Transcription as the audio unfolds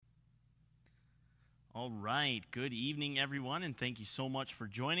All right. Good evening, everyone, and thank you so much for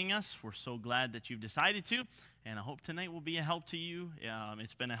joining us. We're so glad that you've decided to, and I hope tonight will be a help to you.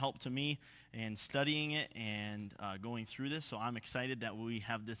 It's been a help to me in studying it and going through this, so I'm excited that we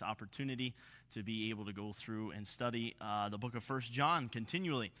have this opportunity to be able to go through and study the book of 1 John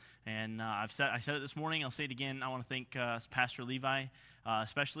continually. And I said it this morning, I'll say it again. I want to thank Pastor Levi,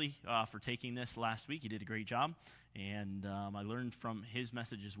 especially for taking this last week. He did a great job, and I learned from his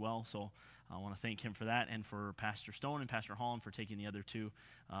message as well, so I want to thank him for that, and for Pastor Stone and Pastor Holland for taking the other two.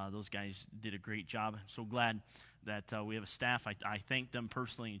 Those guys did a great job. I'm so glad that we have a staff. I thanked them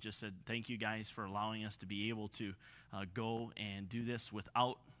personally and just said, thank you guys for allowing us to be able to go and do this.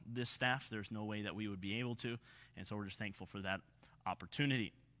 Without this staff, there's no way that we would be able to, and so we're just thankful for that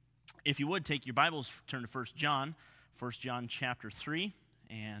opportunity. If you would, take your Bibles, turn to 1 John chapter 3,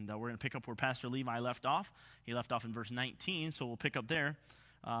 and we're going to pick up where Pastor Levi left off. He left off in verse 19, so we'll pick up there.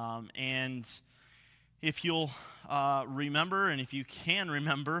 And if you'll remember, and if you can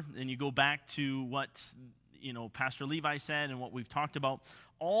remember, and you go back to what Pastor Levi said and what we've talked about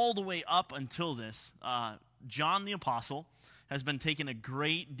all the way up until this, John the Apostle has been taking a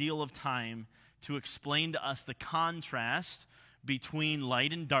great deal of time to explain to us the contrast between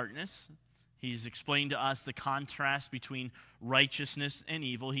light and darkness. He's explained to us the contrast between righteousness and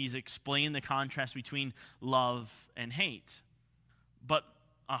evil. He's explained the contrast between love and hate. But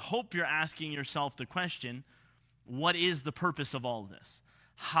I hope you're asking yourself the question, what is the purpose of all of this?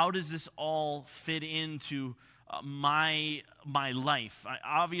 How does this all fit into my life?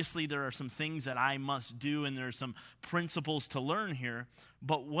 Obviously, there are some things that I must do, and there are some principles to learn here.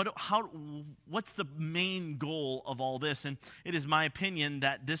 But what's the main goal of all this? And it is my opinion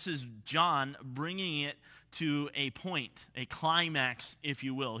that this is John bringing it to a point, a climax, if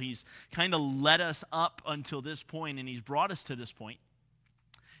you will. He's kind of led us up until this point, and he's brought us to this point.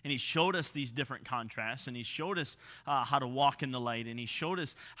 And he showed us these different contrasts, and he showed us how to walk in the light, and he showed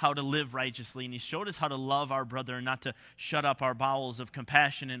us how to live righteously, and he showed us how to love our brother and not to shut up our bowels of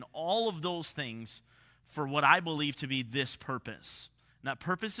compassion, and all of those things for what I believe to be this purpose. And that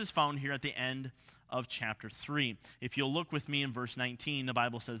purpose is found here at the end of chapter 3. If you'll look with me in verse 19, the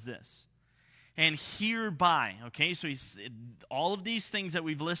Bible says this. And hereby, okay, so all of these things that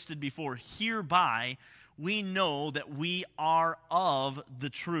we've listed before, hereby we know that we are of the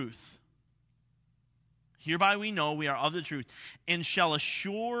truth. Hereby we know we are of the truth, and shall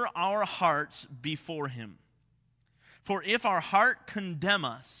assure our hearts before him. For if our heart condemn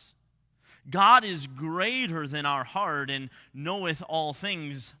us, God is greater than our heart, and knoweth all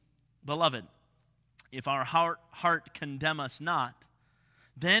things. Beloved, if our heart condemn us not,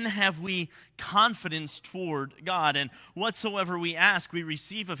 then have we confidence toward God, and whatsoever we ask, we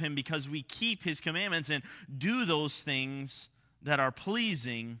receive of him, because we keep his commandments and do those things that are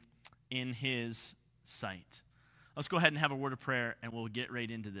pleasing in his sight. Let's go ahead and have a word of prayer, and we'll get right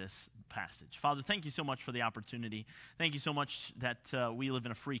into this passage. Father, thank you so much for the opportunity. Thank you so much that we live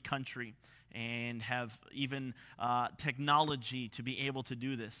in a free country and have even technology to be able to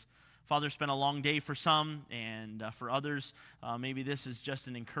do this. Father, it's been a long day for some, and for others, maybe this is just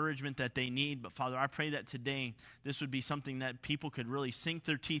an encouragement that they need. But Father, I pray that today this would be something that people could really sink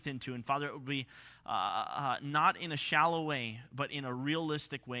their teeth into. And Father, it would be not in a shallow way, but in a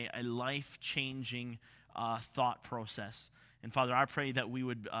realistic way, a life-changing thought process. And Father, I pray that we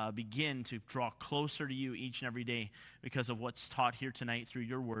would begin to draw closer to you each and every day because of what's taught here tonight through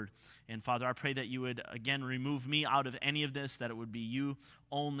your word. And Father, I pray that you would, again, remove me out of any of this, that it would be you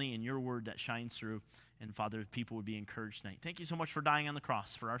only and your word that shines through. And Father, people would be encouraged tonight. Thank you so much for dying on the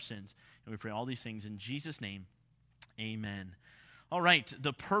cross for our sins. And we pray all these things in Jesus' name. Amen. All right,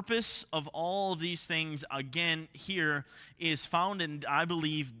 the purpose of all of these things, again, here is found in, I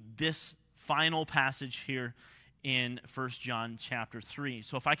believe, this final passage here in 1 John chapter 3.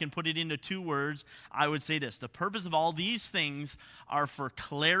 So if I can put it into two words, I would say this. The purpose of all these things are for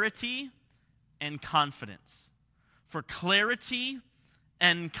clarity and confidence. For clarity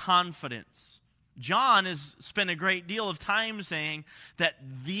and confidence. John has spent a great deal of time saying that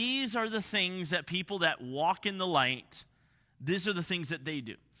these are the things that people that walk in the light, these are the things that they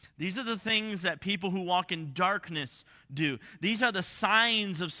do. These are the things that people who walk in darkness do. These are the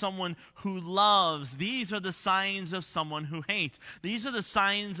signs of someone who loves. These are the signs of someone who hates. These are the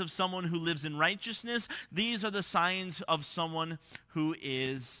signs of someone who lives in righteousness. These are the signs of someone who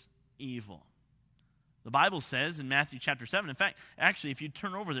is evil. The Bible says in Matthew chapter 7, in fact, actually, if you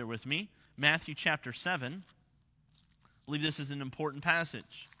turn over there with me, Matthew chapter 7, I believe this is an important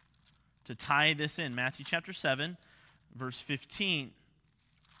passage to tie this in. Matthew chapter 7, verse 15.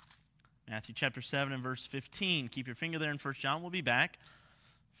 Matthew chapter 7 and verse 15. Keep your finger there in 1 John. We'll be back.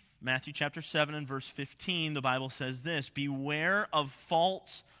 Matthew chapter 7 and verse 15, the Bible says this, "Beware of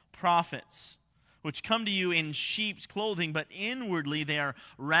false prophets, which come to you in sheep's clothing, but inwardly they are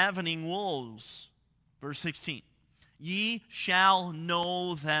ravening wolves." Verse 16, "Ye shall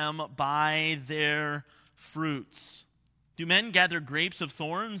know them by their fruits. Do men gather grapes of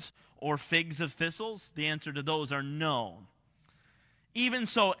thorns or figs of thistles?" The answer to those are no. "Even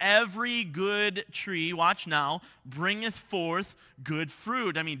so, every good tree," watch now, "bringeth forth good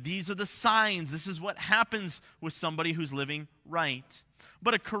fruit." I mean, these are the signs. This is what happens with somebody who's living right.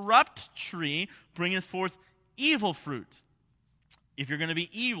 "But a corrupt tree bringeth forth evil fruit." If you're going to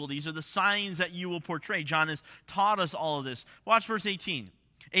be evil, these are the signs that you will portray. John has taught us all of this. Watch verse 18.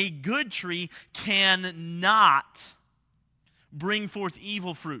 "A good tree cannot bring forth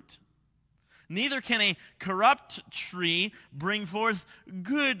evil fruit. Neither can a corrupt tree bring forth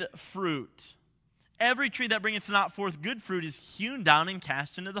good fruit. Every tree that bringeth not forth good fruit is hewn down and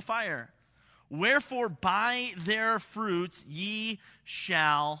cast into the fire. Wherefore by their fruits ye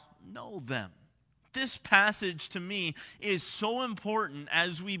shall know them." This passage to me is so important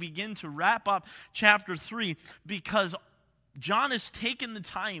as we begin to wrap up chapter 3, because John has taken the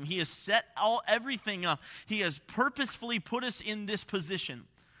time. He has set everything up. He has purposefully put us in this position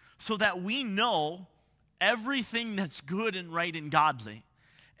so that we know everything that's good and right and godly,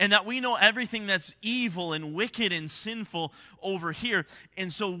 and that we know everything that's evil and wicked and sinful over here.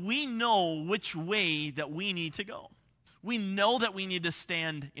 And so we know which way that we need to go. We know that we need to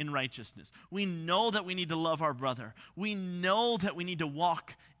stand in righteousness. We know that we need to love our brother. We know that we need to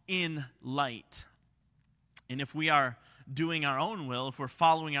walk in light. And if we are doing our own will, if we're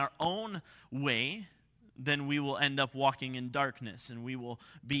following our own way, then we will end up walking in darkness, and we will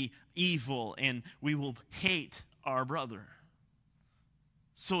be evil, and we will hate our brother.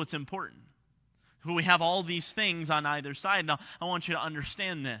 So it's important. We have all these things on either side. Now, I want you to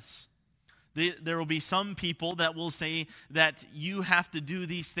understand this. There will be some people that will say that you have to do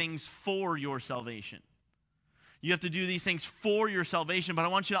these things for your salvation. You have to do these things for your salvation, but I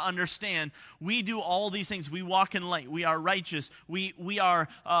want you to understand, we do all these things. We walk in light. We are righteous. We are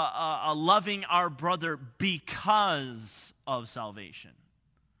loving our brother because of salvation,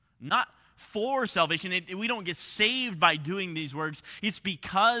 not for salvation. We don't get saved by doing these works. It's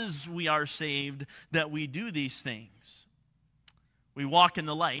because we are saved that we do these things. We walk in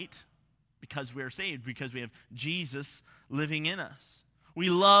the light because we are saved, because we have Jesus living in us. We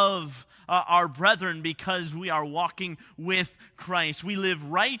love our brethren because we are walking with Christ. We live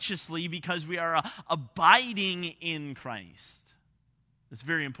righteously because we are abiding in Christ. It's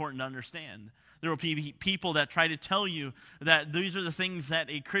very important to understand. There will be people that try to tell you that these are the things that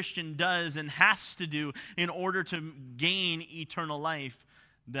a Christian does and has to do in order to gain eternal life.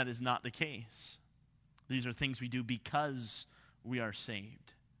 That is not the case. These are things we do because we are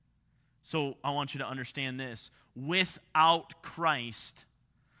saved. So I want you to understand this. Without Christ,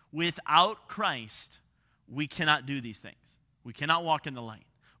 we cannot do these things. We cannot walk in the light.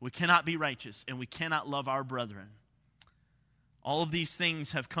 We cannot be righteous, and we cannot love our brethren. All of these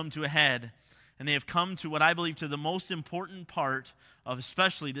things have come to a head, and they have come to what I believe to the most important part of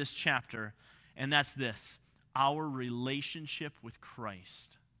especially this chapter, and that's this: our relationship with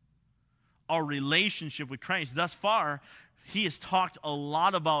Christ. Our relationship with Christ. Thus far, he has talked a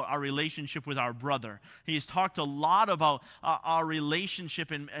lot about our relationship with our brother. He has talked a lot about our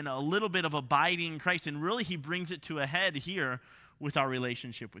relationship and a little bit of abiding in Christ. And really, he brings it to a head here with our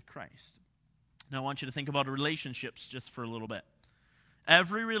relationship with Christ. Now, I want you to think about relationships just for a little bit.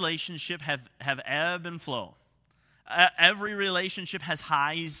 Every relationship have ebb and flow. Every relationship has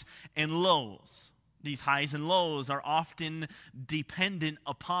highs and lows. These highs and lows are often dependent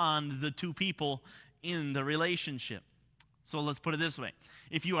upon the two people in the relationship. So let's put it this way.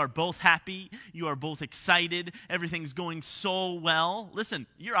 If you are both happy, you are both excited, everything's going so well, listen,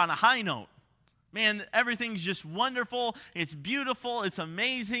 you're on a high note. Man, everything's just wonderful. It's beautiful. It's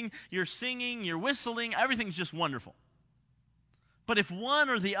amazing. You're singing, you're whistling. Everything's just wonderful. But if one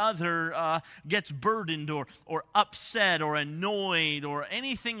or the other gets burdened or upset or annoyed or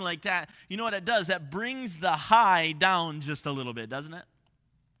anything like that, you know what it does? That brings the high down just a little bit, doesn't it?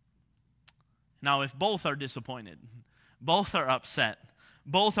 Now, if both are disappointed, both are upset,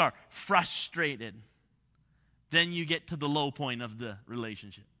 both are frustrated, then you get to the low point of the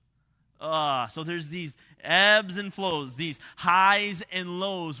relationship. So there's these ebbs and flows, these highs and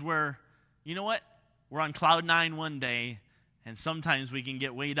lows where, you know what? We're on cloud 9 one day, and sometimes we can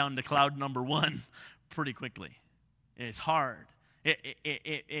get way down to cloud number 1 pretty quickly. It's hard.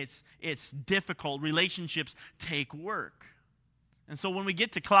 It's difficult. Relationships take work. And so when we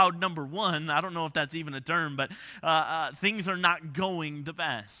get to cloud number 1, I don't know if that's even a term, but things are not going the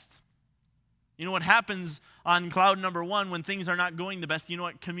best. You know what happens on cloud number 1 when things are not going the best? You know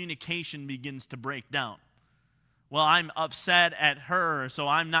what? Communication begins to break down. Well, I'm upset at her, so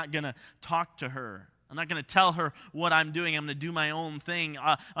I'm not going to talk to her. I'm not going to tell her what I'm doing. I'm going to do my own thing.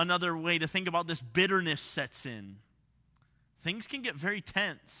 Another way to think about this, bitterness sets in. Things can get very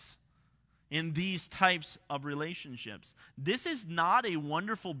tense in these types of relationships. This is not a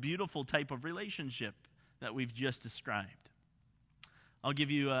wonderful, beautiful type of relationship that we've just described. I'll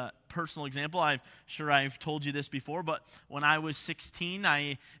give you a personal example. I'm sure I've told you this before, but when I was 16,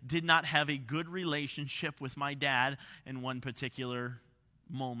 I did not have a good relationship with my dad in one particular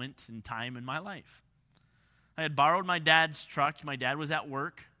moment in time in my life. I had borrowed my dad's truck. My dad was at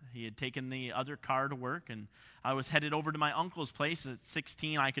work. He had taken the other car to work, and I was headed over to my uncle's place. At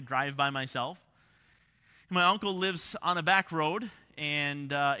 16, I could drive by myself. My uncle lives on a back road,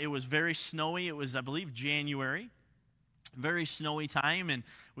 and it was very snowy. It was, I believe, January. Very snowy time, and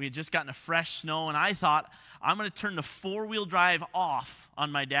we had just gotten a fresh snow, and I thought, I'm going to turn the four-wheel drive off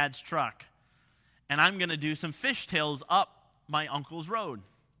on my dad's truck, and I'm going to do some fishtails up my uncle's road.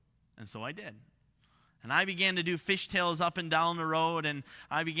 And so I did. And I began to do fishtails up and down the road, and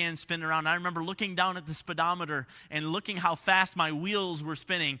I began spinning around. I remember looking down at the speedometer and looking how fast my wheels were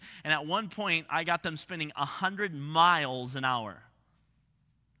spinning, and at one point, I got them spinning 100 miles an hour.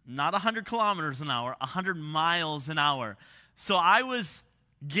 Not 100 kilometers an hour, 100 miles an hour. So I was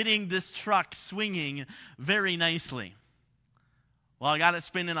getting this truck swinging very nicely. Well, I got it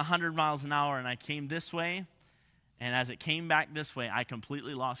spinning 100 miles an hour, and I came this way. And as it came back this way, I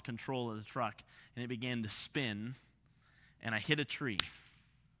completely lost control of the truck. And it began to spin, and I hit a tree.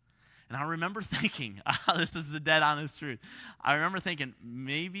 And I remember thinking, this is the dead honest truth. I remember thinking,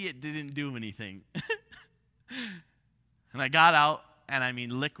 maybe it didn't do anything. And I got out. And I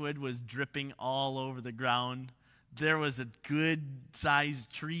mean, liquid was dripping all over the ground. There was a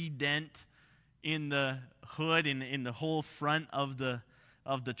good-sized tree dent in the hood and in the whole front of the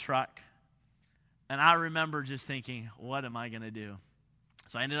truck. And I remember just thinking, what am I going to do?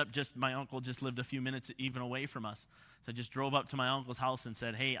 So I ended up my uncle just lived a few minutes even away from us. So I just drove up to my uncle's house and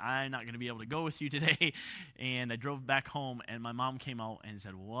said, hey, I'm not going to be able to go with you today. And I drove back home, and my mom came out and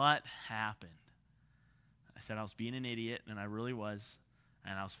said, what happened? I said I was being an idiot, and I really was,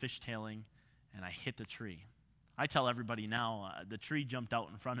 and I was fishtailing, and I hit the tree. I tell everybody now, the tree jumped out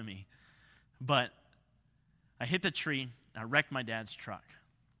in front of me, but I hit the tree, and I wrecked my dad's truck.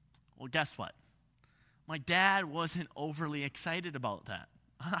 Well, guess what? My dad wasn't overly excited about that.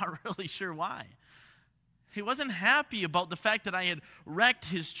 I'm not really sure why. He wasn't happy about the fact that I had wrecked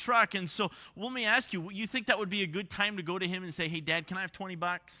his truck, and so let me ask you, you think that would be a good time to go to him and say, hey, Dad, can I have $20?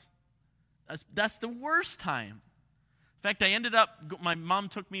 That's the worst time. In fact, I ended up, my mom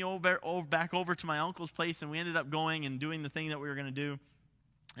took me back over to my uncle's place, and we ended up going and doing the thing that we were going to do.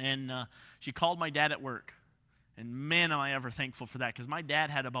 And she called my dad at work. And man, am I ever thankful for that, because my dad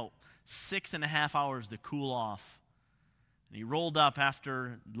had about 6.5 hours to cool off. And he rolled up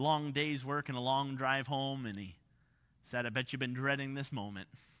after a long day's work and a long drive home, and he said, I bet you've been dreading this moment.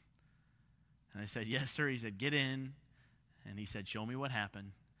 And I said, yes, sir. He said, get in. And he said, show me what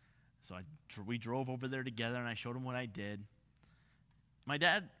happened. So we drove over there together, and I showed him what I did. My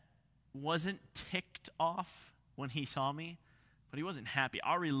dad wasn't ticked off when he saw me, but he wasn't happy.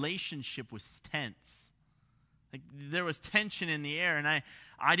 Our relationship was tense. Like, there was tension in the air, and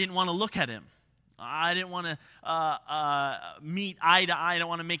I didn't want to look at him. I didn't want to meet eye to eye. I didn't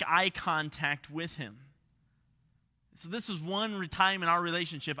want to make eye contact with him. So this was one time in our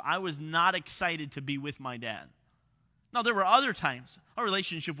relationship I was not excited to be with my dad. Now, there were other times. Our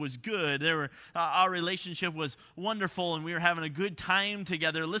relationship was good. Our relationship was wonderful, and we were having a good time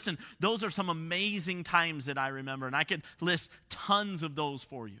together. Listen, those are some amazing times that I remember, and I could list tons of those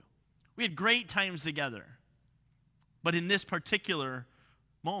for you. We had great times together. But in this particular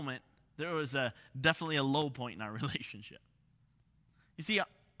moment, there was definitely a low point in our relationship. You see,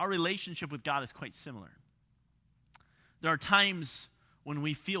 our relationship with God is quite similar. There are times when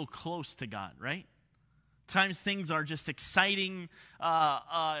we feel close to God, right? Times things are just exciting.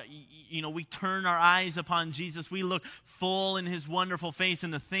 We turn our eyes upon Jesus. We look full in his wonderful face,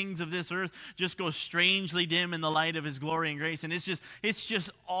 and the things of this earth just go strangely dim in the light of his glory and grace. And it's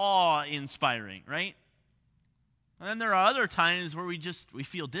just awe-inspiring, right? And then there are other times where we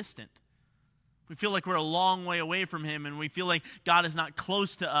feel distant. We feel like we're a long way away from him, and we feel like God is not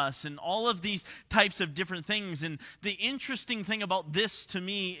close to us, and all of these types of different things. And the interesting thing about this to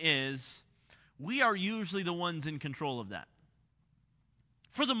me is we are usually the ones in control of that,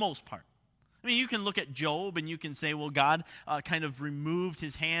 for the most part. I mean, you can look at Job and you can say, well, God kind of removed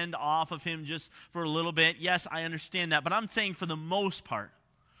his hand off of him just for a little bit. Yes, I understand that. But I'm saying for the most part,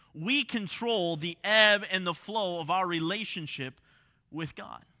 we control the ebb and the flow of our relationship with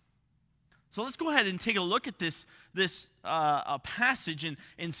God. So let's go ahead and take a look at this passage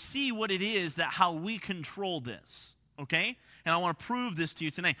and see what it is that how we control this, okay? And I want to prove this to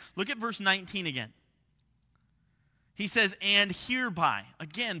you tonight. Look at verse 19 again. He says, and hereby.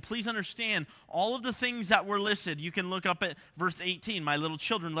 Again, please understand all of the things that were listed. You can look up at verse 18. My little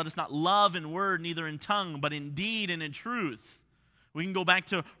children, let us not love in word, neither in tongue, but in deed and in truth. We can go back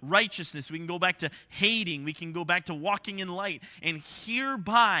to righteousness. We can go back to hating. We can go back to walking in light. And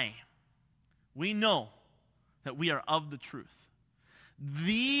hereby, we know that we are of the truth.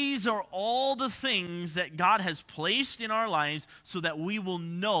 These are all the things that God has placed in our lives so that we will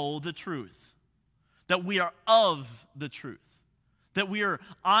know the truth. That we are of the truth. That we are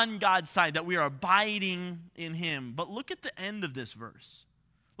on God's side. That we are abiding in Him. But look at the end of this verse.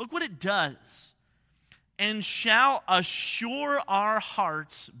 Look what it does. And shall assure our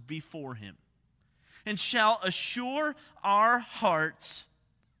hearts before Him. And shall assure our hearts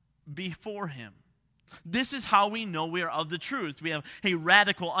before Him. This is how we know we are of the truth. We have a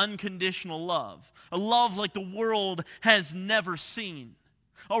radical, unconditional love. A love like the world has never seen.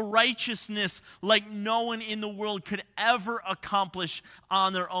 A righteousness like no one in the world could ever accomplish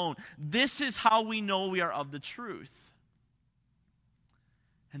on their own. This is how we know we are of the truth.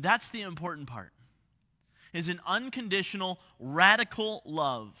 And that's the important part. Is an unconditional, radical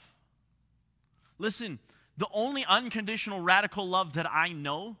love. Listen, the only unconditional, radical love that I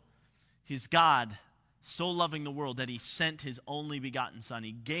know is God so loving the world that He sent His only begotten Son.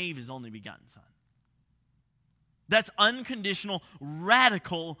 He gave His only begotten Son. That's unconditional,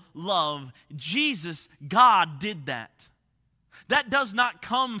 radical love. Jesus, God, did that. That does not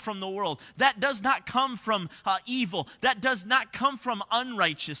come from the world. That does not come from evil. That does not come from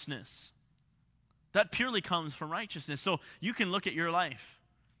unrighteousness. That purely comes from righteousness. So you can look at your life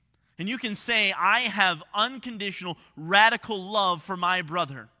and you can say, I have unconditional, radical love for my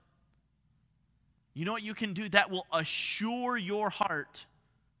brother. You know what you can do? That will assure your heart.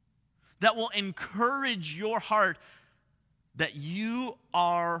 That will encourage your heart that you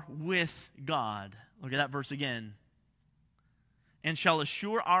are with God. Look at that verse again. And shall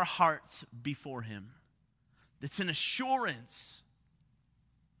assure our hearts before Him. It's an assurance.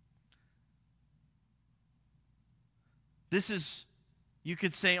 This is, you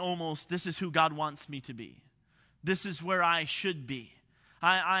could say almost, this is who God wants me to be. This is where I should be.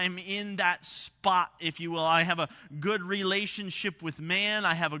 I'm in that spot, if you will. I have a good relationship with man.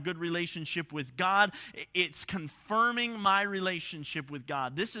 I have a good relationship with God. It's confirming my relationship with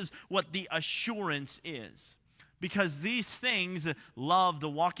God. This is what the assurance is. Because these things, the love, the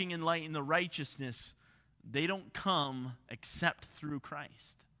walking in light, and the righteousness, they don't come except through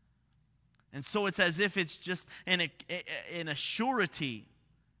Christ. And so it's as if it's just an assurity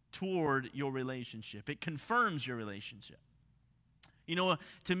toward your relationship. It confirms your relationship. You know,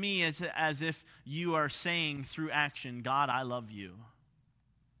 to me, it's as if you are saying through action, God, I love you.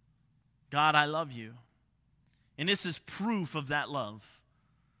 God, I love you. And this is proof of that love.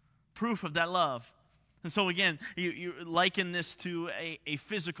 Proof of that love. And so again, you liken this to a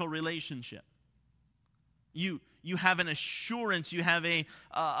physical relationship. You have an assurance. You have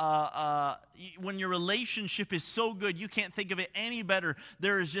when your relationship is so good, you can't think of it any better.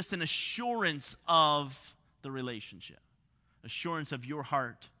 There is just an assurance of the relationship. Assurance of your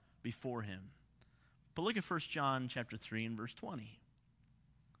heart before Him. But look at 1 John chapter 3 and verse 20.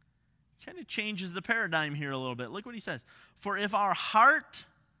 Kind of changes the paradigm here a little bit. Look what he says. For if our heart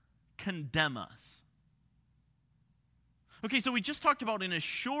condemn us. Okay, so we just talked about an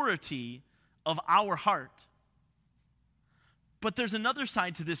assurity of our heart. But there's another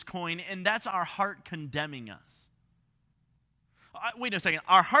side to this coin, and that's our heart condemning us. Wait a second.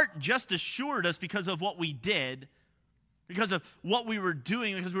 Our heart just assured us because of what we did, because of what we were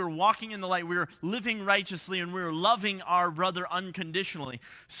doing, because we were walking in the light, we were living righteously, and we were loving our brother unconditionally.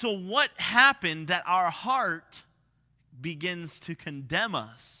 So what happened that our heart begins to condemn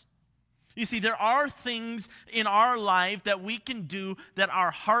us? You see, there are things in our life that we can do that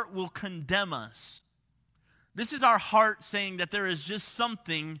our heart will condemn us. This is our heart saying that there is just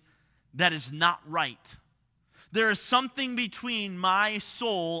something that is not right. There is something between my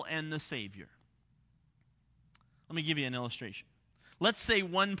soul and the Savior. Let me give you an illustration. Let's say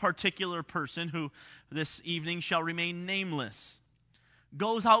one particular person who this evening shall remain nameless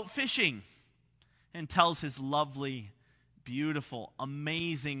goes out fishing and tells his lovely, beautiful,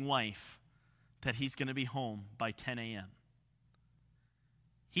 amazing wife that he's going to be home by 10 a.m.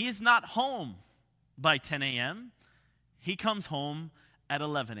 he is not home by 10 a.m. He comes home at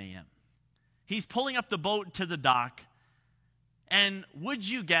 11 a.m. He's pulling up the boat to the dock, and would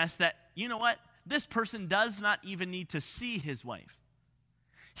you guess that, you know what? This person does not even need to see his wife.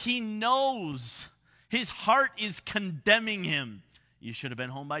 He knows. His heart is condemning him. You should have been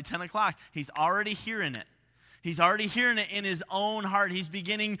home by 10 o'clock. He's already hearing it. He's already hearing it in his own heart. He's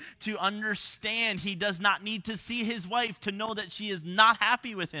beginning to understand he does not need to see his wife to know that she is not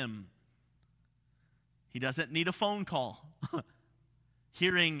happy with him. He doesn't need a phone call.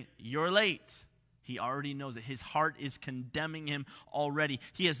 Hearing, "You're late." He already knows it. His heart is condemning him already.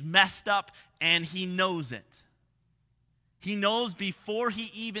 He has messed up and he knows it. He knows before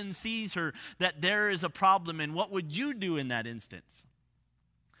he even sees her that there is a problem. And what would you do in that instance?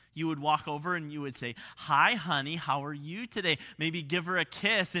 You would walk over and you would say, "Hi, honey, how are you today?" Maybe give her a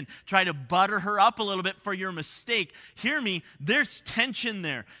kiss and try to butter her up a little bit for your mistake. Hear me, there's tension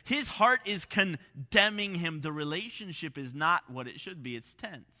there. His heart is condemning him. The relationship is not what it should be. It's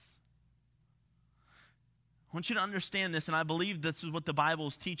tense. I want you to understand this, and I believe this is what the Bible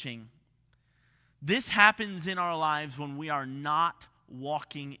is teaching. This happens in our lives when we are not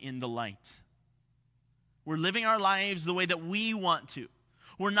walking in the light. We're living our lives the way that we want to.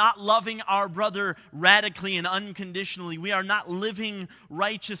 We're not loving our brother radically and unconditionally. We are not living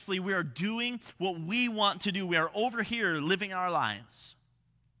righteously. We are doing what we want to do. We are over here living our lives.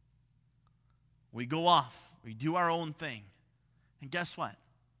 We go off. We do our own thing. And guess what?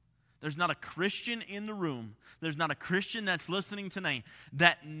 There's not a Christian in the room, there's not a Christian that's listening tonight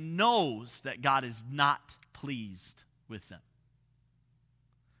that knows that God is not pleased with them.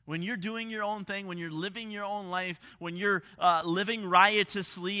 When you're doing your own thing, when you're living your own life, when you're living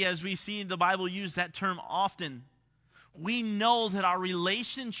riotously, as we see the Bible use that term often, we know that our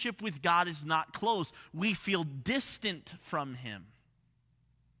relationship with God is not close. We feel distant from Him.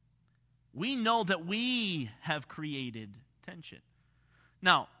 We know that we have created tension.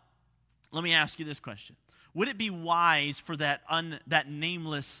 Now, let me ask you this question. Would it be wise for that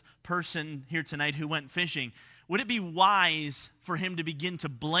nameless person here tonight who went fishing, would it be wise for him to begin to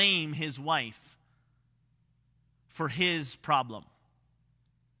blame his wife for his problem?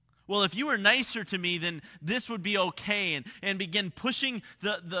 Well, if you were nicer to me, then this would be okay, and begin pushing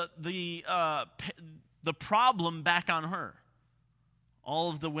the problem back on her. All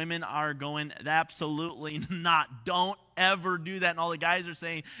of the women are going, "Absolutely not. Don't ever do that." And all the guys are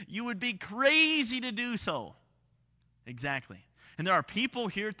saying, "You would be crazy to do so." Exactly. And there are people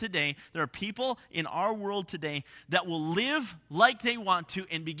here today, there are people in our world today that will live like they want to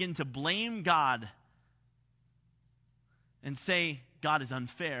and begin to blame God and say God is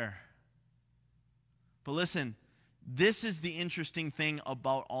unfair. But listen, this is the interesting thing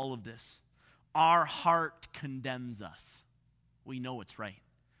about all of this. Our heart condemns us. We know it's right.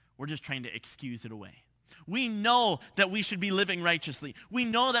 We're just trying to excuse it away. We know that we should be living righteously. We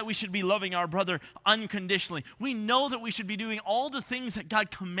know that we should be loving our brother unconditionally. We know that we should be doing all the things that God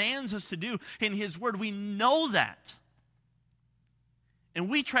commands us to do in His Word. We know that. And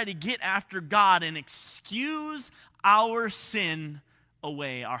we try to get after God and excuse our sin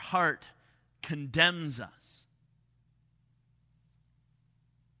away. Our heart condemns us.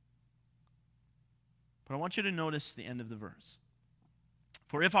 But I want you to notice the end of the verse.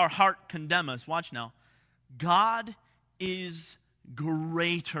 For if our heart condemn us, watch now, God is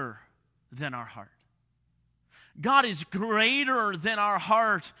greater than our heart. God is greater than our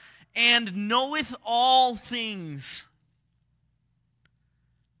heart and knoweth all things.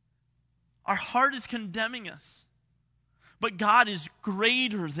 Our heart is condemning us, but God is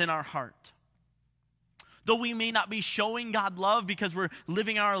greater than our heart. Though we may not be showing God love because we're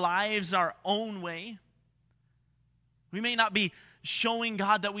living our lives our own way, we may not be showing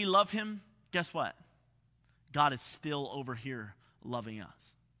God that we love Him, guess what? God is still over here loving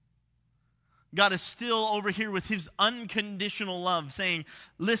us. God is still over here with His unconditional love saying,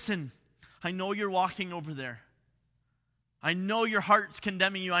 "Listen, I know you're walking over there. I know your heart's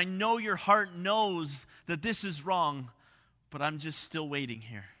condemning you. I know your heart knows that this is wrong, but I'm just still waiting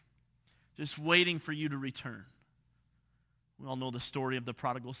here. Just waiting for you to return." We all know the story of the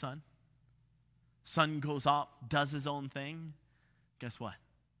prodigal son. Son goes off, does his own thing. Guess what?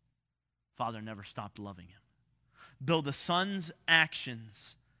 Father never stopped loving him. Though the son's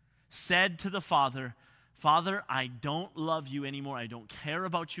actions said to the father, "Father, I don't love you anymore. I don't care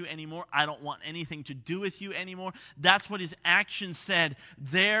about you anymore. I don't want anything to do with you anymore." That's what his actions said.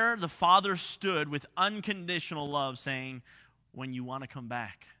 There, the father stood with unconditional love saying, "When you want to come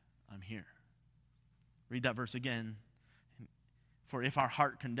back, I'm here." Read that verse again. For if our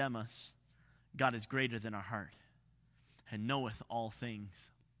heart condemn us, God is greater than our heart and knoweth all things.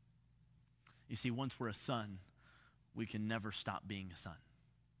 You see, once we're a son, we can never stop being a son.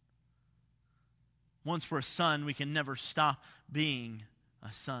 Once we're a son, we can never stop being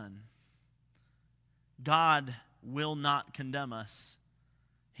a son. God will not condemn us.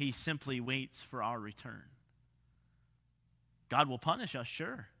 He simply waits for our return. God will punish us,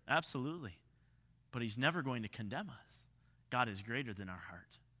 sure, absolutely. But he's never going to condemn us. God is greater than our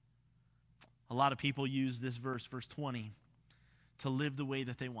heart. A lot of people use this verse 20, to live the way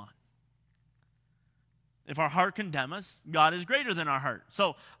that they want. If our heart condemns us, God is greater than our heart.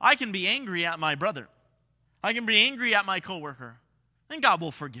 So I can be angry at my brother. I can be angry at my coworker, and God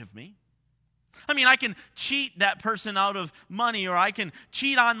will forgive me. I mean, I can cheat that person out of money, or I can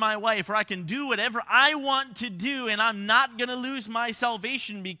cheat on my wife, or I can do whatever I want to do, and I'm not going to lose my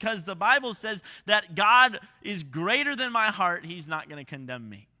salvation because the Bible says that God is greater than my heart. He's not going to condemn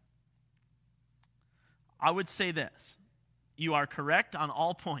me. I would say this. You are correct on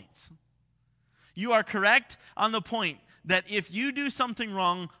all points. You are correct on the point that if you do something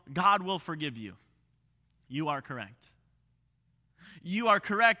wrong, God will forgive you. You are correct. You are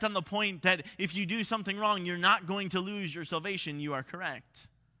correct on the point that if you do something wrong, you're not going to lose your salvation. You are correct.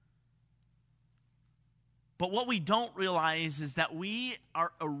 But what we don't realize is that we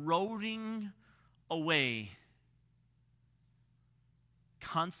are eroding away,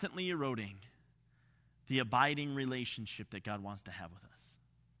 constantly eroding the abiding relationship that God wants to have with us.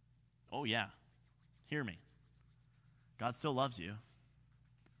 Oh yeah, hear me. God still loves you.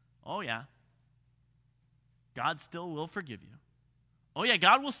 Oh yeah. God still will forgive you. Oh yeah,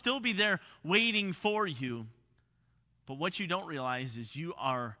 God will still be there waiting for you. But what you don't realize is you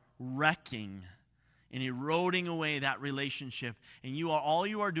are wrecking and eroding away that relationship. And all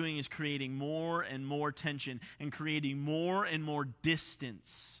you are doing is creating more and more tension and creating more and more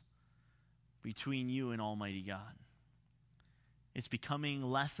distance between you and Almighty God. It's becoming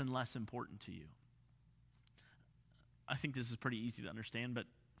less and less important to you. I think this is pretty easy to understand, but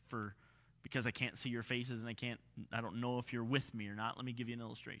because I can't see your faces and I don't know if you're with me or not, let me give you an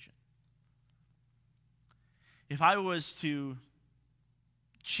illustration. If I was to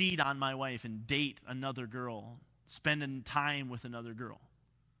cheat on my wife and date another girl, spending time with another girl,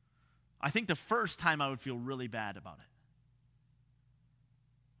 I think the first time I would feel really bad about it.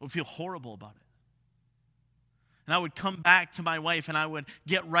 I would feel horrible about it. And I would come back to my wife and I would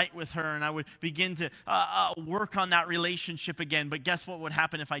get right with her and I would begin to work on that relationship again. But guess what would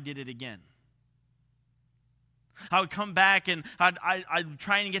happen if I did it again? I would come back and I'd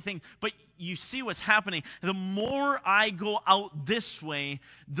try and get things. But you see what's happening. The more I go out this way,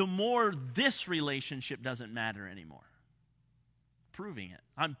 the more this relationship doesn't matter anymore. Proving it.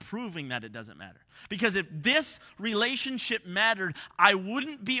 I'm proving that it doesn't matter. Because if this relationship mattered, I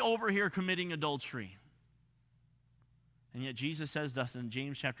wouldn't be over here committing adultery. And yet Jesus says to us in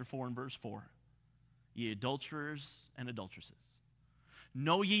James chapter 4 and verse 4, ye adulterers and adulteresses,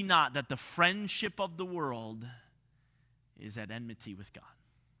 know ye not that the friendship of the world is at enmity with God?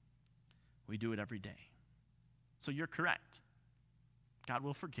 We do it every day. So you're correct. God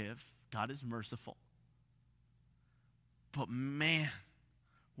will forgive. God is merciful. But man,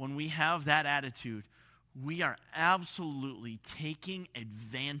 when we have that attitude, we are absolutely taking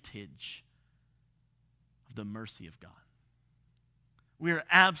advantage of the mercy of God. We are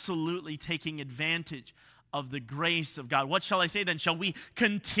absolutely taking advantage of the grace of God. What shall I say then? Shall we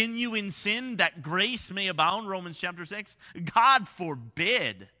continue in sin that grace may abound? Romans chapter 6. God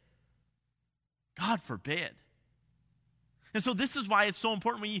forbid. God forbid. And so this is why it's so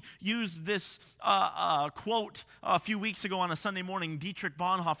important. We used this quote a few weeks ago on a Sunday morning. Dietrich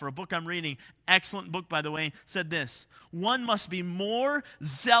Bonhoeffer, a book I'm reading, excellent book by the way, said this: one must be more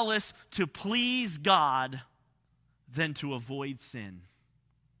zealous to please God than to avoid sin.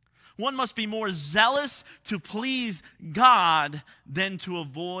 One must be more zealous to please God than to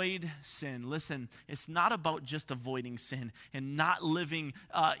avoid sin. Listen, it's not about just avoiding sin and not living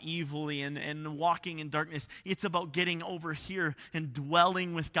evilly and walking in darkness. It's about getting over here and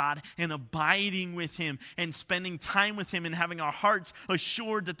dwelling with God and abiding with Him and spending time with Him and having our hearts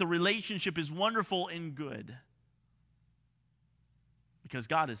assured that the relationship is wonderful and good. Because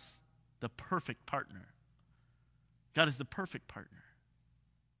God is the perfect partner. God is the perfect partner.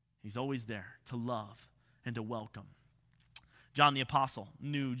 He's always there to love and to welcome. John the Apostle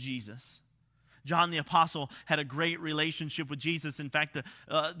knew Jesus. John the Apostle had a great relationship with Jesus. In fact,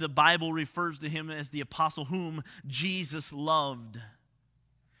 the Bible refers to him as the apostle whom Jesus loved.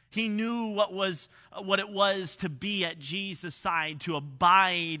 He knew what it was to be at Jesus' side, to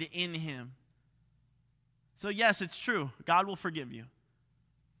abide in Him. So yes, it's true. God will forgive you.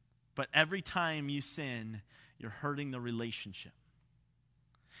 But every time you sin, you're hurting the relationship.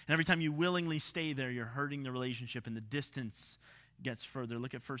 And every time you willingly stay there, you're hurting the relationship and the distance gets further.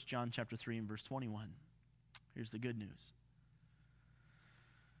 Look at 1 John chapter 3 and verse 21. Here's the good news.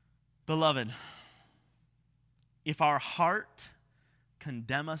 Beloved, if our heart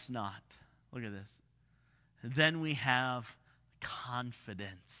condemn us not, look at this, then we have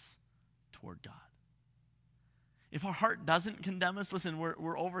confidence toward God. If our heart doesn't condemn us, listen,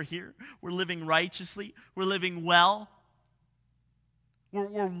 we're over here. We're living righteously. We're living well.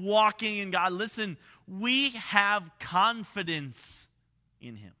 We're walking in God. Listen, we have confidence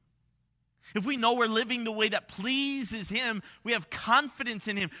in Him. If we know we're living the way that pleases Him, we have confidence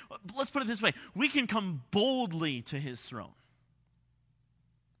in Him. Let's put it this way. We can come boldly to His throne.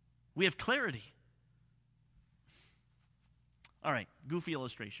 We have clarity. All right, goofy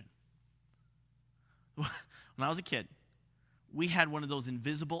illustration. When I was a kid, we had one of those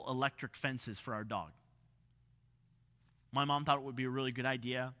invisible electric fences for our dog. My mom thought it would be a really good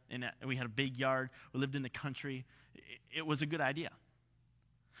idea, and we had a big yard. We lived in the country. It was a good idea.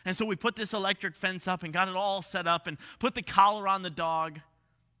 And so we put this electric fence up and got it all set up and put the collar on the dog.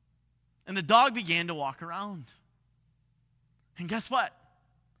 And the dog began to walk around. And guess what?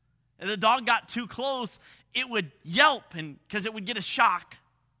 If the dog got too close, it would yelp because it would get a shock.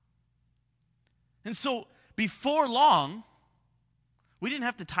 And so before long, we didn't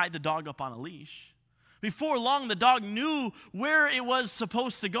have to tie the dog up on a leash. Before long, the dog knew where it was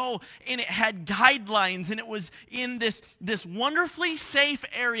supposed to go, and it had guidelines, and it was in this wonderfully safe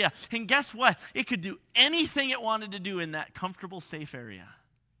area. And guess what? It could do anything it wanted to do in that comfortable, safe area.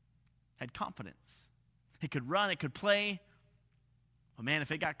 Had confidence. It could run, it could play. But man,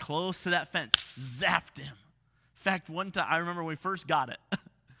 if it got close to that fence, zapped him. In fact, one time, I remember when we first got it,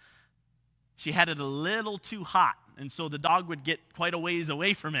 she had it a little too hot, and so the dog would get quite a ways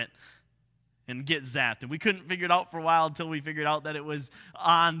away from it and get zapped. And we couldn't figure it out for a while until we figured out that it was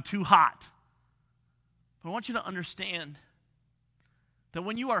on too hot. But I want you to understand that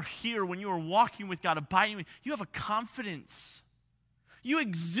when you are here, when you are walking with God, abiding with, you have a confidence. You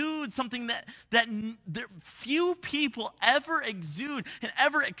exude something that few people ever exude and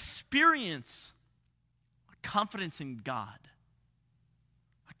ever experience. A confidence in God.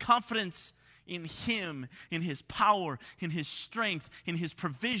 A confidence in Him, in His power, in His strength, in His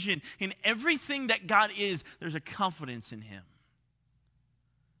provision, in everything that God is, there's a confidence in Him.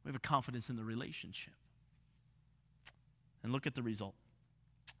 We have a confidence in the relationship. And look at the result.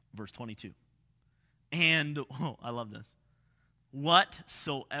 Verse 22. And, I love this.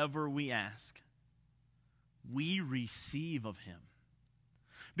 Whatsoever we ask, we receive of Him.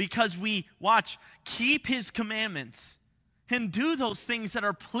 Because we, keep His commandments and do those things that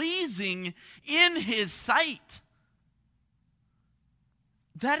are pleasing in His sight.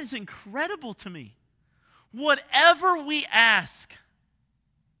 That is incredible to me. Whatever we ask,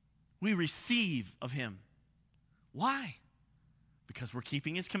 we receive of Him. Why? Because we're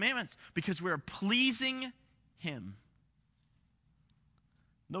keeping His commandments. Because we're pleasing Him.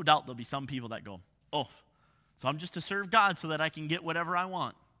 No doubt there'll be some people that go, oh, so I'm just to serve God so that I can get whatever I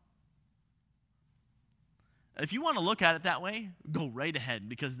want. If you want to look at it that way, go right ahead,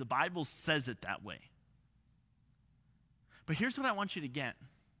 because the Bible says it that way. But here's what I want you to get,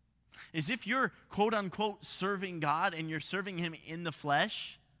 is if you're quote-unquote serving God and you're serving Him in the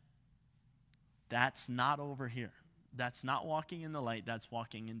flesh, that's not over here. That's not walking in the light, that's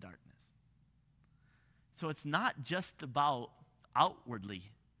walking in darkness. So it's not just about outwardly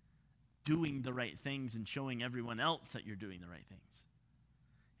doing the right things and showing everyone else that you're doing the right things.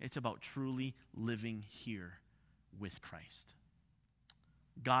 It's about truly living here with Christ.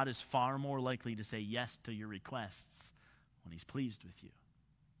 God is far more likely to say yes to your requests when He's pleased with you.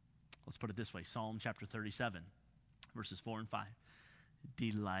 Let's put it this way. Psalm chapter 37, verses 4 and 5.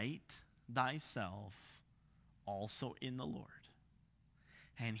 Delight thyself also in the Lord,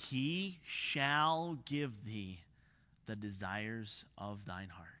 and He shall give thee the desires of thine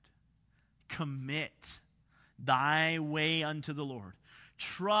heart. Commit thy way unto the Lord.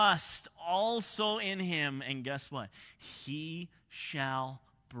 Trust also in Him, and guess what? He shall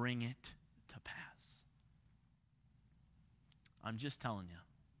bring it to pass. I'm just telling you.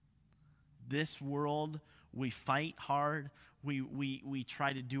 This world, we fight hard. We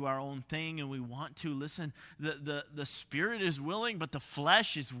try to do our own thing, and we want to. Listen, the spirit is willing, but the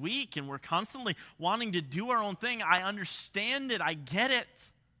flesh is weak, and we're constantly wanting to do our own thing. I understand it. I get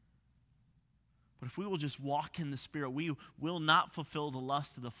it. But if we will just walk in the Spirit, we will not fulfill the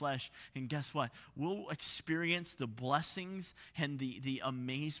lust of the flesh. And guess what? We'll experience the blessings and the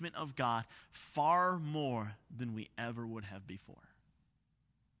amazement of God far more than we ever would have before.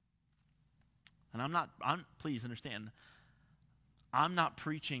 And please understand, I'm not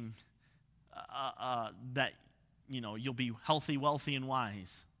preaching that, you'll be healthy, wealthy, and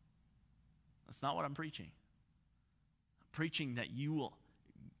wise. That's not what I'm preaching. I'm preaching that you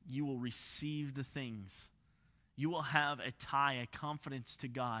will receive the things. You will have a tie, a confidence to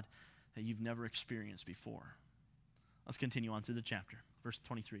God that you've never experienced before. Let's continue on through the chapter. Verse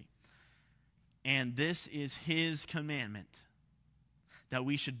 23. And this is his commandment, that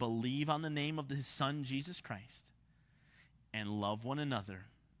we should believe on the name of his Son, Jesus Christ, and love one another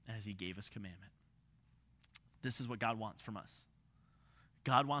as he gave us commandment. This is what God wants from us.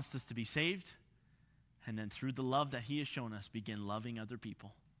 God wants us to be saved, and then through the love that he has shown us, begin loving other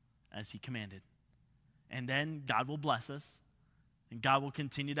people as he commanded. And then God will bless us, and God will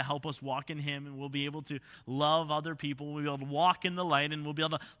continue to help us walk in him, and we'll be able to love other people. We'll be able to walk in the light, and we'll be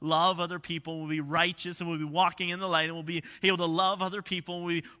able to love other people. We'll be righteous, and we'll be walking in the light, and we'll be able to love other people. And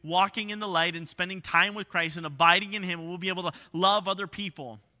we'll be walking in the light and spending time with Christ and abiding in him, and we'll be able to love other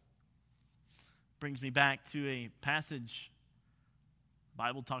people. Brings me back to a passage. The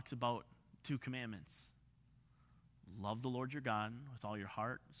Bible talks about 2 commandments. Love the Lord your God with all your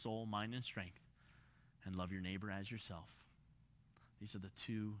heart, soul, mind, and strength, and love your neighbor as yourself. These are the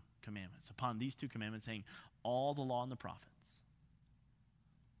 2 commandments. Upon these 2 commandments hang all the law and the prophets.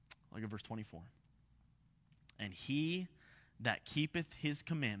 Look at verse 24. And he that keepeth his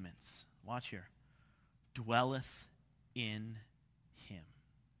commandments, watch here, dwelleth in him,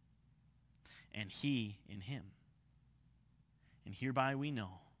 and he in him. And hereby we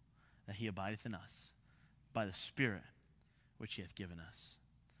know that he abideth in us, by the Spirit which he hath given us.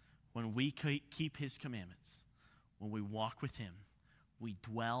 When we keep his commandments, when we walk with him, we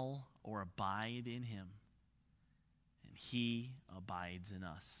dwell or abide in him, and he abides in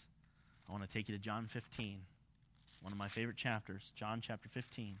us. I want to take you to John 15, one of my favorite chapters, John chapter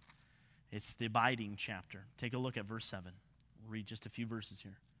 15. It's the abiding chapter. Take a look at verse 7. We'll read just a few verses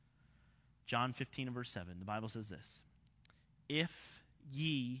here. John 15 and verse 7, the Bible says this: If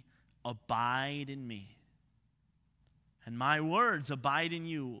ye abide in me, and my words abide in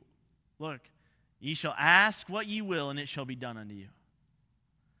you, look, ye shall ask what ye will, and it shall be done unto you.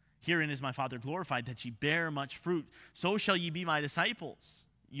 Herein is my Father glorified, that ye bear much fruit. So shall ye be my disciples.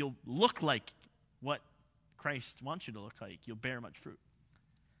 You'll look like what Christ wants you to look like. You'll bear much fruit.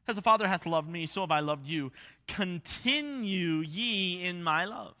 As the Father hath loved me, so have I loved you. Continue ye in my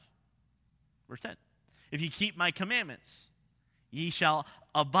love. Verse 10. If ye keep my commandments, ye shall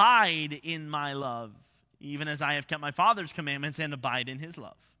abide in my love, even as I have kept my Father's commandments and abide in his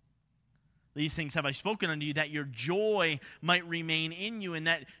love. These things have I spoken unto you, that your joy might remain in you, and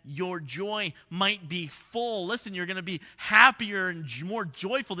that your joy might be full. Listen, you're going to be happier and more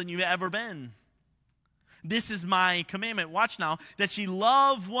joyful than you've ever been. This is my commandment. Watch now, that ye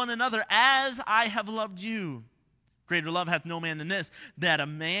love one another as I have loved you. Greater love hath no man than this, that a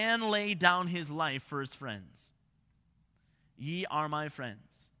man lay down his life for his friends. Ye are my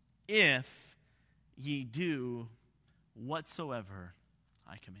friends, if ye do whatsoever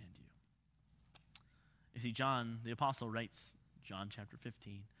I command you. You see, John the Apostle writes, John chapter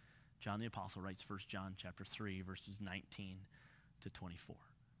 15, John the Apostle writes 1 John chapter 3, verses 19 to 24.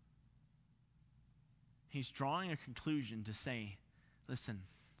 He's drawing a conclusion to say, listen,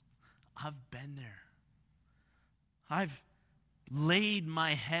 I've been there. I've laid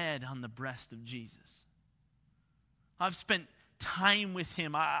my head on the breast of Jesus. I've spent time with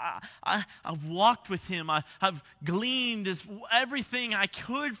him. I've walked with him. I've gleaned everything I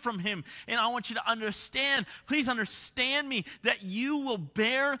could from him. And I want you to understand, please understand me, that you will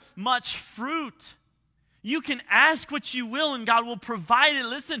bear much fruit. You can ask what you will and God will provide it.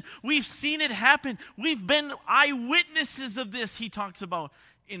 Listen, we've seen it happen. We've been eyewitnesses of this, he talks about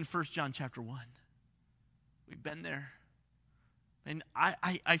in 1 John chapter 1. We've been there. And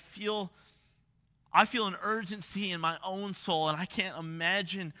I feel an urgency in my own soul, and I can't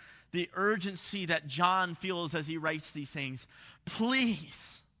imagine the urgency that John feels as he writes these things.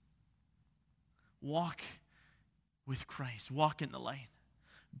 Please walk with Christ. Walk in the light.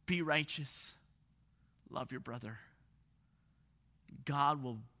 Be righteous. Love your brother.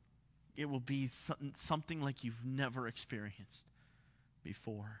 It will be something like you've never experienced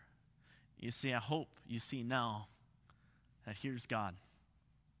before. You see, I hope you see now that here's God.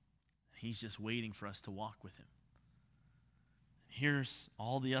 He's just waiting for us to walk with him. Here's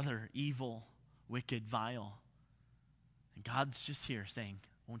all the other evil, wicked, vile. And God's just here saying,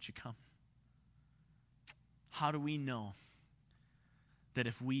 won't you come? How do we know that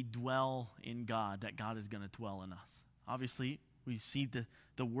if we dwell in God, that God is going to dwell in us? Obviously, we see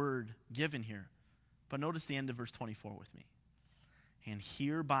the word given here. But notice the end of verse 24 with me. And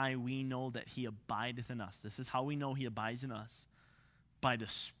hereby we know that he abideth in us. This is how we know he abides in us. by the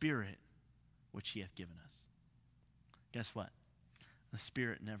Spirit which he hath given us. Guess what? The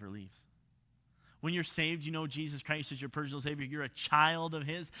Spirit never leaves. When you're saved, you know Jesus Christ is your personal Savior. You're a child of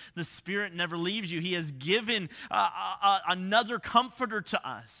his. The Spirit never leaves you. He has given another comforter to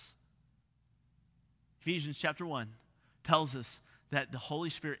us. Ephesians chapter 1 tells us that the Holy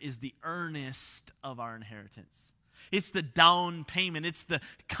Spirit is the earnest of our inheritance. It's the down payment. It's the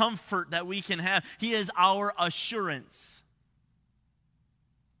comfort that we can have. He is our assurance.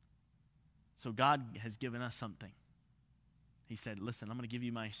 So God has given us something. He said, listen, I'm going to give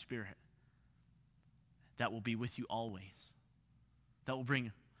you my Spirit that will be with you always. That will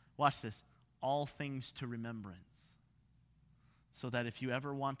bring, watch this, all things to remembrance. So that if you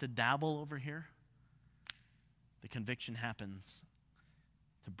ever want to dabble over here, the conviction happens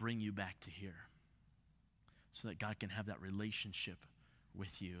to bring you back to here. So that God can have that relationship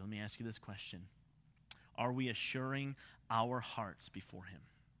with you. Let me ask you this question. Are we assuring our hearts before him?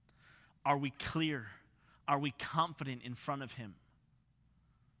 Are we clear? Are we confident in front of him?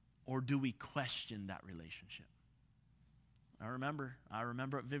 Or do we question that relationship? I remember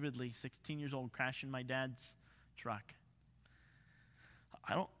it vividly, 16 years old, crashing my dad's truck.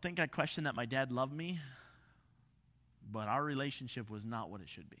 I don't think I questioned that my dad loved me, but our relationship was not what it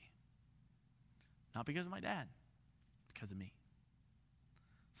should be. Not because of my dad, because of me.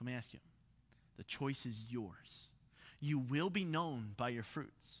 So let me ask you, the choice is yours. You will be known by your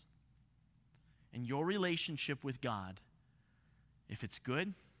fruits. And your relationship with God, if it's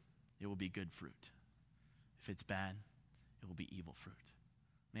good, it will be good fruit. If it's bad, it will be evil fruit.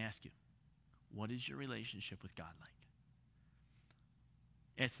 Let me ask you, what is your relationship with God like?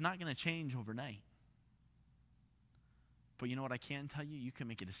 It's not going to change overnight. But you know what I can tell you? You can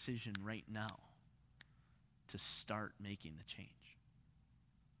make a decision right now to start making the change.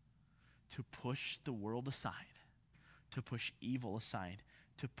 To push the world aside, to push evil aside,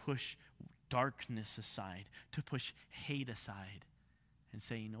 to push darkness aside, to push hate aside, and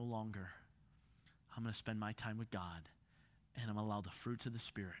say, no longer, I'm going to spend my time with God, and I'm going to allow the fruits of the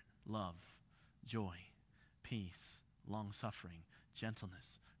Spirit, love, joy, peace, long-suffering,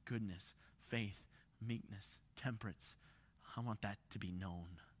 gentleness, goodness, faith, meekness, temperance. I want that to be known.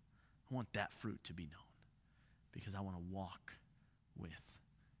 I want that fruit to be known because I want to walk with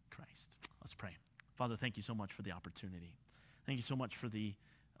Christ. Let's pray. Father, thank you so much for the opportunity. Thank you so much for the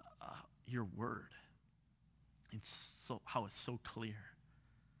your word. How it's so clear.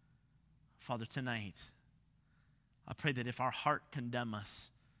 Father, tonight, I pray that if our heart condemn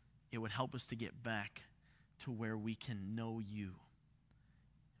us, it would help us to get back to where we can know you,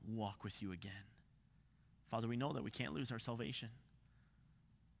 walk with you again. Father, we know that we can't lose our salvation,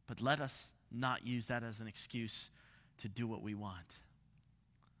 but let us not use that as an excuse to do what we want.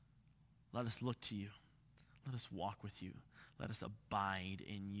 Let us look to you. Let us walk with you. Let us abide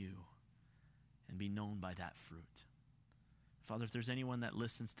in you and be known by that fruit. Father, if there's anyone that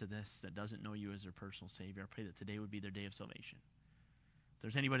listens to this that doesn't know you as their personal Savior, I pray that today would be their day of salvation. If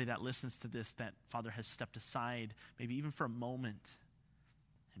there's anybody that listens to this that, Father, has stepped aside, maybe even for a moment,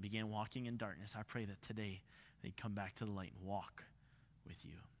 and began walking in darkness, I pray that today they'd come back to the light and walk with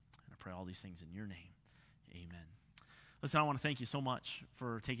you. And I pray all these things in your name. Amen. Listen, I want to thank you so much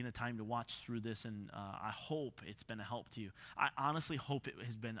for taking the time to watch through this, and I hope it's been a help to you. I honestly hope it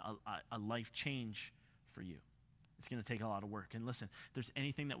has been a life change for you. It's going to take a lot of work. And listen, if there's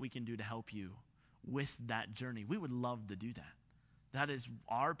anything that we can do to help you with that journey, we would love to do that. That is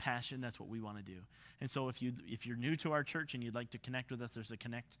our passion. That's what we want to do. And so if you're new to our church and you'd like to connect with us, there's a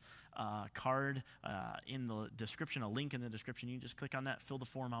connect card in the description, a link in the description. You can just click on that, fill the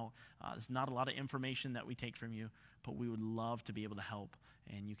form out. There's not a lot of information that we take from you, but we would love to be able to help.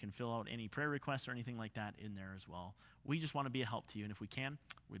 And you can fill out any prayer requests or anything like that in there as well. We just want to be a help to you. And if we can,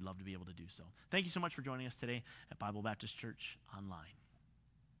 we'd love to be able to do so. Thank you so much for joining us today at Bible Baptist Church Online.